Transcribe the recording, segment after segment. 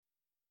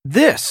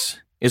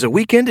This is a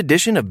weekend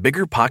edition of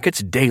Bigger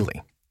Pockets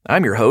Daily.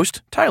 I'm your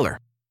host,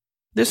 Tyler.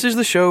 This is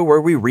the show where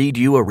we read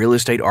you a real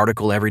estate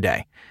article every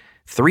day,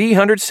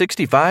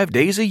 365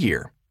 days a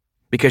year.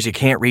 Because you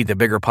can't read the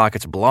Bigger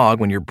Pockets blog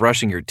when you're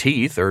brushing your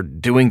teeth or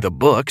doing the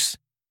books.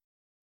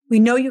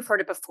 We know you've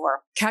heard it before.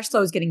 Cash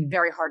flow is getting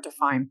very hard to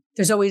find.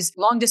 There's always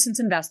long distance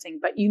investing,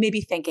 but you may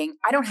be thinking,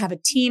 I don't have a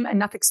team,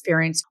 enough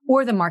experience,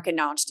 or the market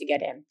knowledge to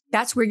get in.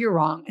 That's where you're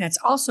wrong. And it's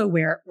also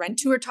where Rent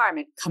to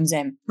Retirement comes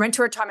in. Rent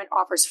to Retirement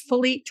offers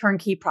fully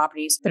turnkey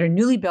properties that are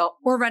newly built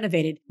or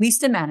renovated,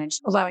 leased and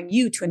managed, allowing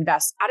you to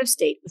invest out of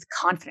state with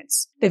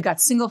confidence. They've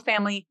got single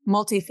family,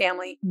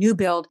 multifamily, new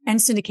build, and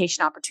syndication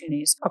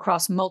opportunities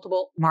across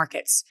multiple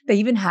markets. They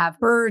even have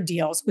BRRRR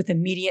deals with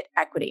immediate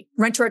equity.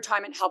 Rent to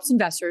Retirement helps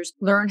investors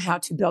learn how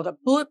to build a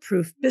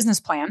bulletproof business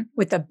plan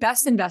with the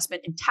best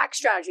investment and tax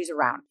strategies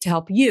around to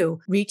help you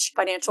reach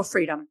financial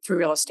freedom through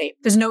real estate.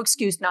 There's no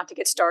excuse not to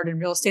get started in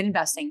real estate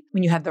investing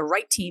when you have the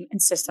right team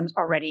and systems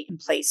already in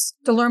place.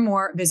 To learn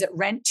more, visit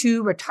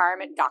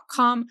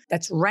rent2retirement.com.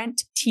 That's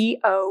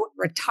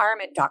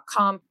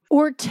rent2retirement.com.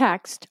 Or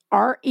text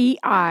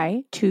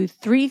REI to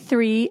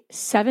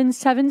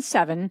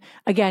 33777.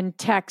 Again,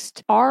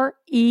 text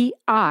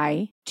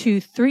REI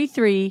to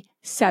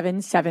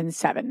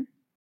 33777.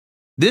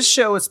 This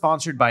show is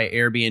sponsored by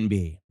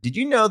Airbnb. Did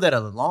you know that a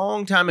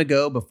long time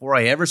ago, before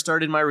I ever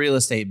started my real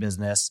estate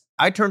business,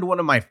 I turned one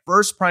of my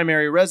first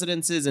primary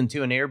residences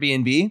into an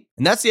Airbnb?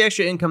 And that's the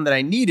extra income that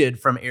I needed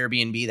from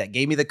Airbnb that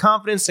gave me the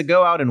confidence to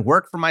go out and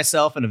work for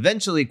myself and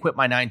eventually quit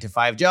my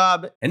 9-to-5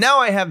 job. And now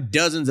I have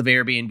dozens of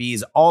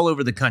Airbnbs all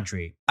over the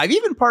country. I've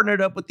even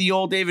partnered up with the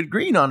old David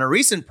Green on a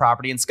recent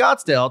property in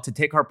Scottsdale to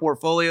take our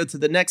portfolio to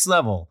the next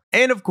level.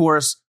 And of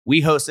course,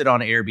 we host it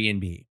on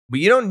Airbnb. But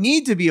you don't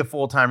need to be a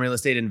full-time real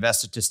estate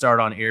investor to start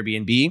on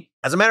Airbnb.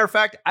 As a matter of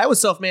fact, I was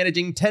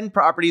self-managing 10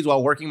 properties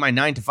while working my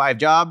 9-to-5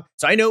 job,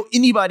 so I know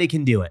anybody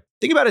can do it.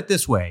 Think about it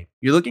this way.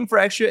 You're looking for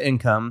extra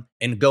income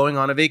and going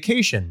on a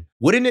vacation.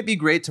 Wouldn't it be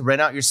great to rent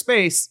out your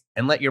space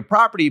and let your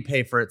property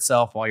pay for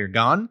itself while you're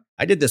gone?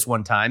 I did this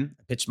one time.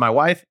 I pitched my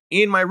wife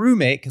and my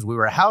roommate, because we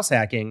were house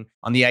hacking,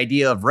 on the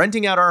idea of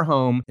renting out our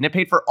home, and it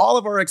paid for all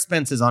of our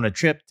expenses on a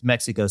trip to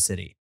Mexico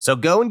City. So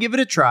go and give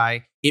it a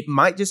try. It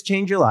might just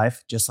change your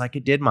life, just like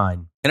it did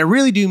mine. And I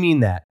really do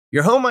mean that.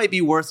 Your home might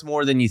be worth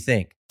more than you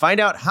think. Find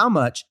out how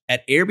much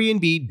at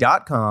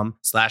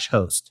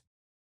airbnb.com/host.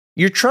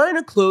 You're trying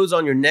to close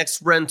on your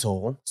next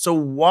rental, so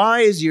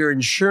why is your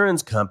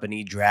insurance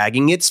company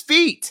dragging its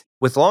feet?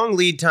 With long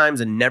lead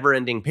times and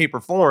never-ending paper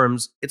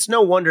forms, it's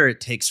no wonder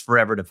it takes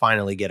forever to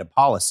finally get a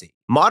policy.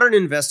 Modern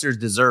investors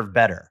deserve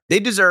better.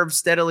 They deserve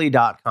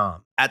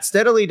Steadily.com. At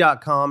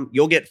Steadily.com,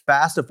 you'll get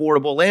fast,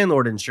 affordable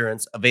landlord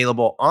insurance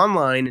available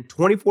online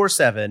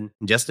 24/7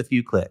 in just a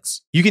few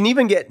clicks. You can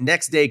even get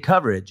next-day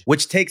coverage,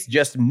 which takes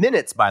just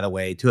minutes, by the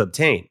way, to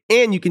obtain.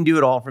 And you can do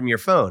it all from your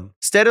phone.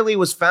 Steadily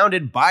was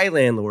founded by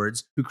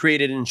landlords who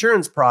created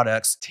insurance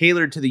products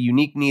tailored to the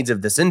unique needs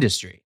of this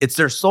industry. It's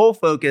their sole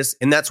focus,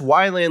 and that's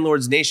why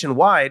landlords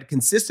nationwide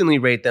consistently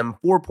rate them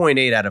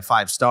 4.8 out of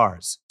 5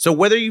 stars. So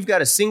whether you've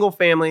got a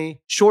single-family,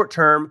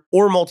 short-term,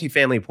 or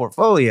multifamily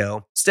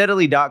portfolio,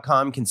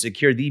 Steadily.com can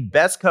secure the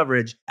best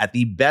coverage at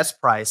the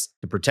best price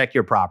to protect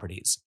your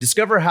properties.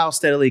 Discover how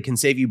Steadily can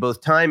save you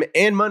both time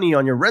and money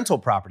on your rental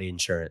property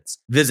insurance.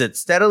 Visit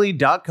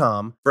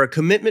Steadily.com for a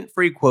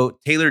commitment-free quote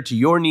tailored to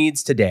your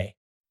needs today.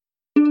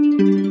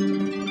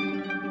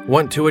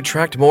 Want to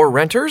attract more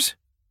renters?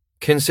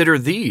 Consider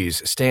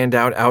these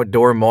standout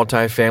outdoor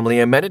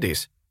multifamily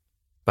amenities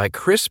by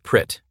Chris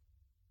Pritt.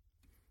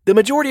 The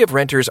majority of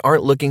renters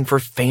aren't looking for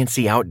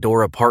fancy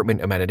outdoor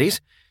apartment amenities.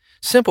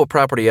 Simple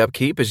property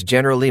upkeep is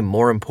generally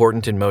more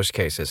important in most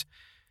cases.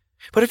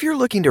 But if you're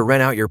looking to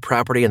rent out your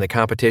property and the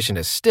competition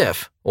is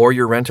stiff, or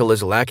your rental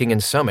is lacking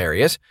in some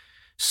areas,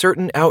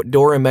 certain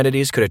outdoor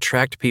amenities could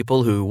attract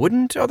people who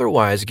wouldn't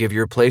otherwise give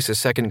your place a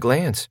second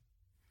glance.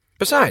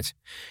 Besides,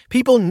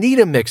 people need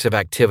a mix of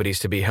activities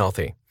to be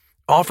healthy.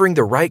 Offering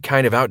the right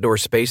kind of outdoor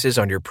spaces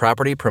on your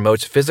property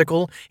promotes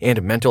physical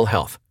and mental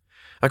health.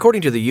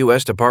 According to the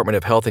U.S. Department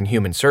of Health and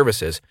Human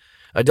Services,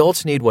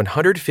 adults need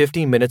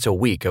 150 minutes a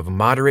week of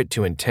moderate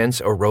to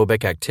intense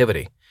aerobic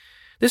activity.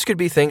 This could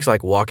be things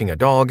like walking a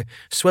dog,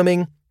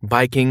 swimming,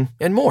 biking,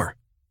 and more.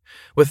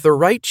 With the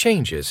right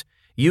changes,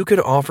 you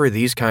could offer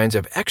these kinds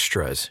of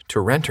extras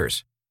to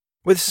renters.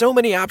 With so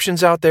many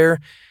options out there,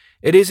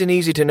 it isn't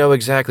easy to know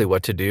exactly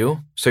what to do,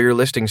 so your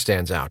listing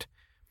stands out.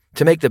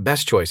 To make the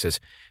best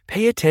choices,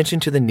 pay attention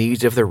to the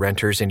needs of the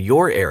renters in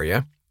your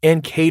area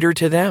and cater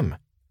to them.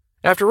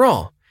 After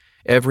all,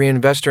 every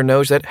investor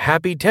knows that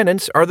happy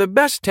tenants are the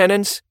best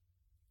tenants.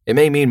 It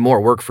may mean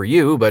more work for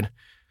you, but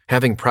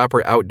having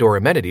proper outdoor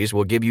amenities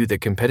will give you the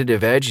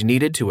competitive edge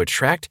needed to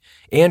attract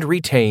and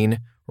retain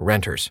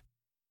renters.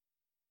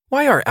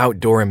 Why are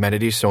outdoor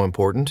amenities so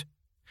important?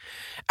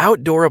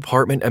 Outdoor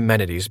apartment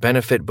amenities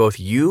benefit both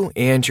you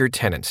and your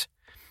tenants.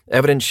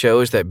 Evidence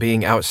shows that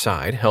being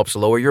outside helps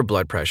lower your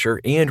blood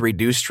pressure and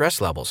reduce stress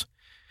levels.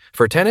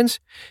 For tenants,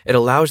 it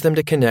allows them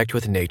to connect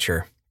with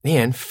nature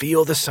and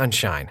feel the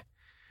sunshine.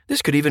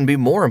 This could even be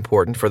more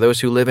important for those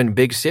who live in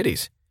big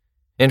cities.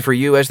 And for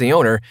you as the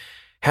owner,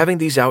 having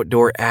these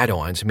outdoor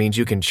add-ons means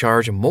you can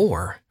charge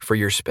more for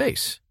your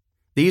space.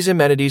 These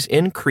amenities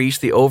increase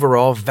the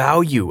overall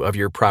value of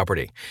your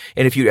property,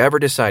 and if you ever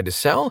decide to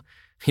sell,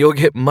 you'll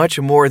get much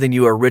more than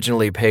you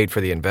originally paid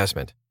for the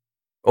investment.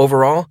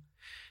 Overall,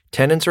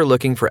 tenants are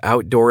looking for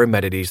outdoor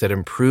amenities that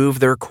improve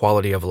their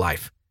quality of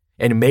life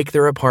and make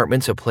their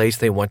apartments a place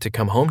they want to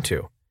come home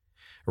to.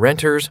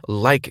 Renters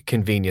like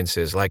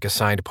conveniences like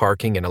assigned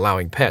parking and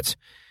allowing pets.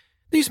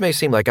 These may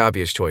seem like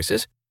obvious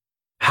choices.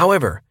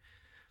 However,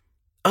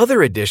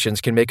 other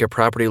additions can make a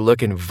property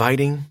look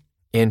inviting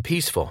and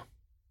peaceful.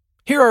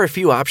 Here are a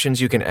few options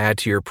you can add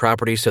to your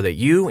property so that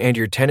you and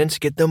your tenants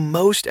get the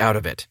most out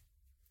of it.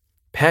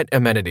 Pet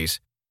amenities.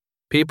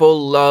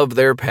 People love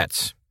their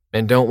pets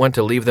and don't want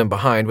to leave them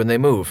behind when they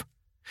move.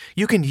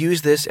 You can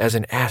use this as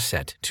an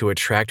asset to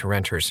attract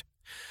renters.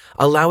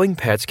 Allowing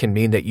pets can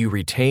mean that you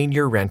retain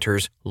your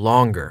renters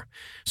longer,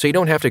 so you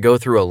don't have to go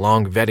through a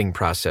long vetting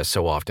process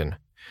so often.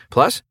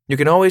 Plus, you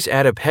can always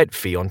add a pet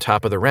fee on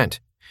top of the rent.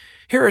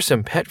 Here are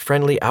some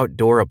pet-friendly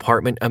outdoor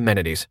apartment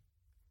amenities.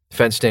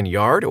 Fenced-in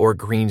yard or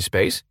green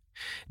space,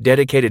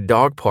 dedicated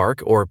dog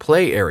park or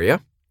play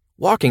area,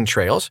 walking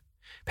trails,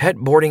 pet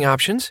boarding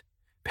options,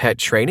 pet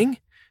training,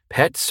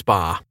 pet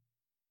spa.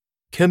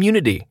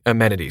 Community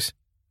amenities.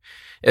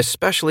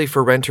 Especially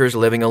for renters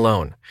living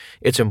alone,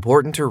 it's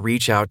important to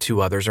reach out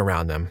to others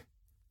around them.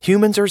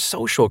 Humans are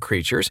social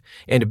creatures,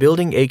 and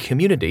building a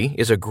community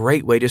is a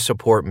great way to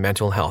support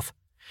mental health.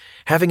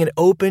 Having an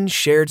open,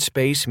 shared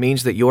space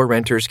means that your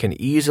renters can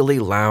easily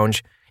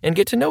lounge and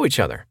get to know each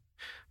other.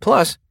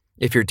 Plus,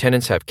 if your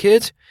tenants have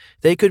kids,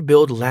 they could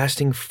build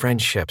lasting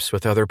friendships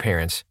with other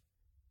parents.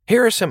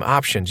 Here are some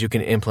options you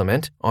can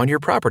implement on your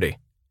property.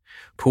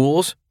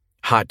 Pools,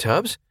 hot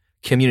tubs,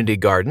 community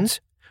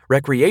gardens,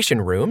 recreation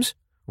rooms,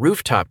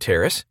 rooftop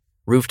terrace,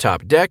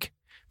 rooftop deck,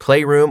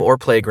 playroom or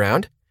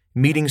playground,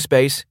 meeting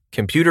space,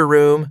 computer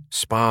room,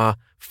 spa,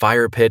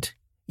 fire pit,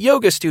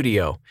 yoga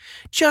studio,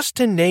 just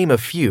to name a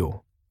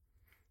few.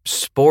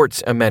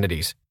 Sports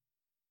amenities.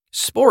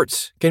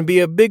 Sports can be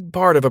a big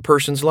part of a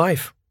person's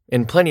life,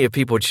 and plenty of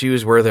people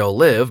choose where they'll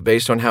live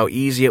based on how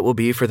easy it will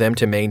be for them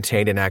to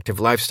maintain an active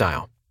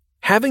lifestyle.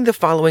 Having the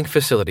following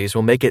facilities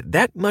will make it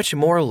that much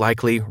more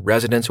likely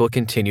residents will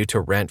continue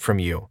to rent from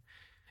you.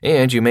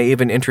 And you may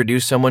even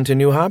introduce someone to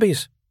new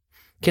hobbies.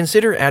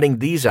 Consider adding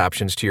these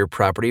options to your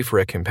property for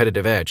a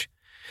competitive edge.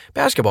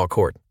 Basketball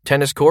court,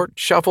 tennis court,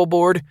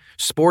 shuffleboard,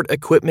 sport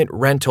equipment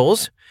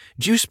rentals,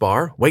 juice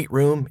bar, weight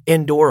room,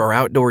 indoor or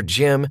outdoor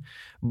gym,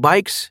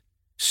 bikes,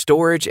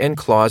 storage and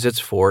closets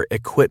for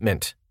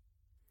equipment.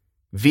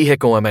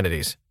 Vehicle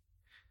amenities.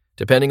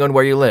 Depending on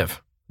where you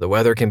live, the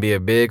weather can be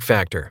a big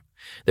factor.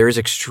 There is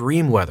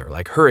extreme weather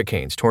like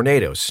hurricanes,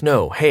 tornadoes,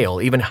 snow,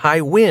 hail, even high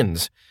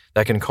winds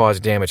that can cause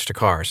damage to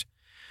cars.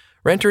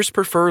 Renters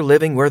prefer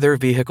living where their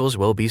vehicles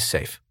will be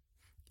safe.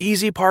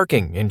 Easy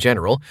parking, in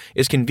general,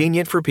 is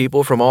convenient for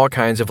people from all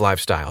kinds of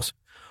lifestyles.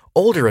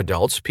 Older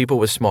adults, people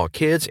with small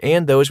kids,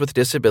 and those with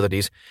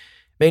disabilities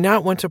may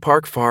not want to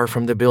park far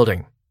from the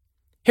building.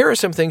 Here are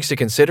some things to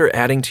consider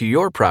adding to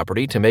your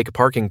property to make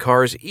parking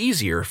cars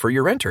easier for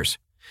your renters.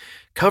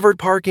 Covered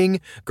parking,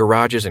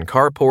 garages and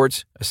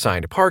carports,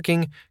 assigned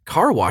parking,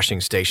 car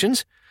washing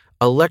stations,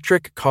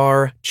 electric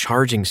car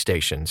charging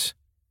stations.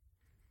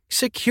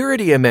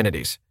 Security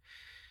amenities.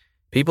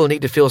 People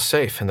need to feel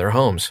safe in their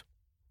homes.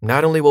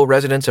 Not only will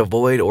residents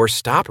avoid or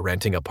stop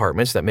renting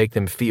apartments that make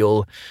them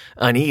feel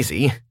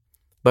uneasy,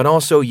 but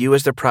also you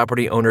as the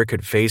property owner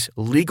could face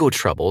legal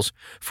troubles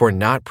for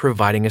not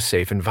providing a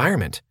safe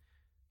environment.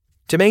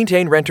 To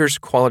maintain renters'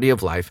 quality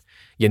of life,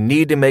 you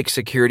need to make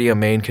security a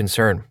main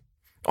concern.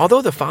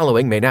 Although the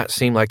following may not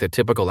seem like the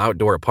typical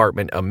outdoor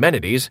apartment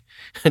amenities,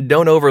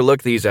 don't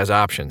overlook these as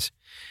options.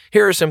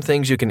 Here are some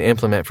things you can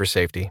implement for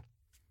safety.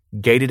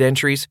 Gated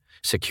entries,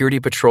 security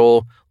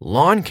patrol,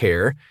 lawn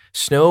care,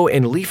 snow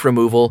and leaf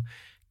removal,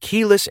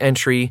 keyless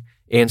entry,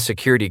 and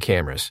security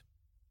cameras.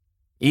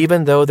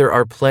 Even though there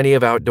are plenty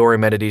of outdoor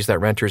amenities that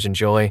renters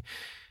enjoy,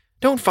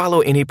 don't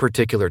follow any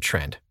particular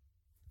trend.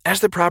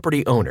 As the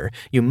property owner,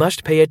 you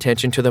must pay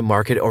attention to the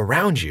market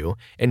around you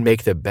and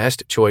make the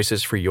best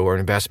choices for your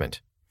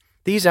investment.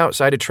 These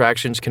outside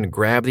attractions can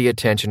grab the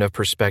attention of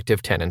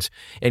prospective tenants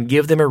and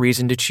give them a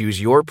reason to choose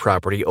your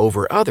property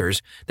over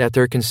others that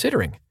they're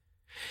considering.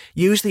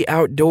 Use the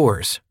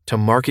outdoors to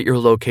market your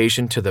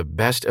location to the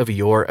best of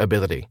your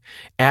ability.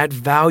 Add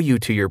value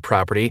to your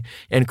property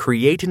and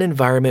create an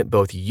environment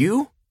both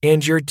you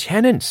and your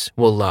tenants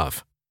will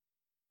love.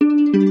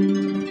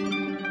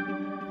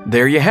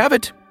 There you have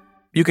it.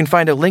 You can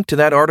find a link to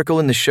that article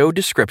in the show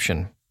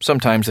description.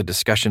 Sometimes the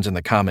discussions in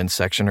the comments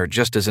section are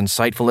just as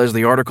insightful as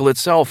the article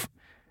itself.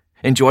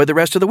 Enjoy the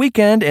rest of the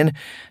weekend, and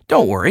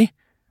don't worry,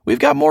 we've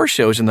got more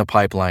shows in the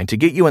pipeline to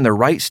get you in the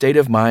right state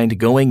of mind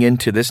going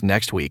into this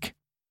next week.